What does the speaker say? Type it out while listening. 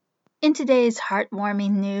In today's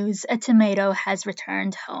heartwarming news, a tomato has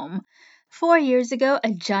returned home. 4 years ago, a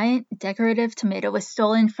giant decorative tomato was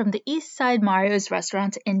stolen from the East Side Mario's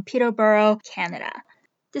restaurant in Peterborough, Canada.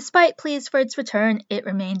 Despite pleas for its return, it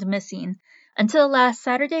remained missing. Until last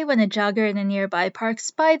Saturday, when a jogger in a nearby park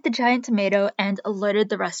spied the giant tomato and alerted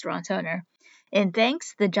the restaurant owner. In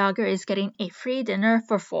thanks, the jogger is getting a free dinner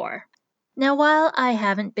for four. Now, while I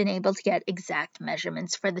haven't been able to get exact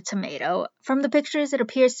measurements for the tomato, from the pictures it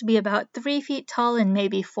appears to be about 3 feet tall and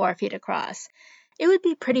maybe 4 feet across. It would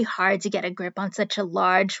be pretty hard to get a grip on such a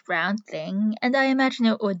large, round thing, and I imagine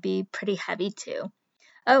it would be pretty heavy too.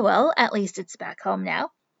 Oh well, at least it's back home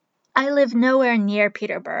now. I live nowhere near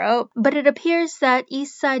Peterborough, but it appears that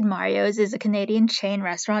Eastside Mario's is a Canadian chain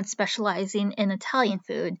restaurant specializing in Italian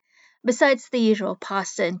food. Besides the usual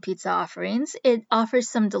pasta and pizza offerings, it offers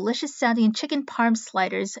some delicious sounding chicken parm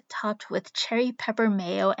sliders topped with cherry pepper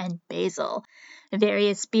mayo and basil.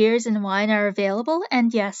 Various beers and wine are available,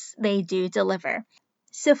 and yes, they do deliver.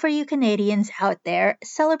 So, for you Canadians out there,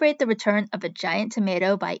 celebrate the return of a giant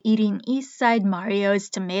tomato by eating Eastside Mario's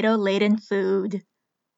tomato laden food.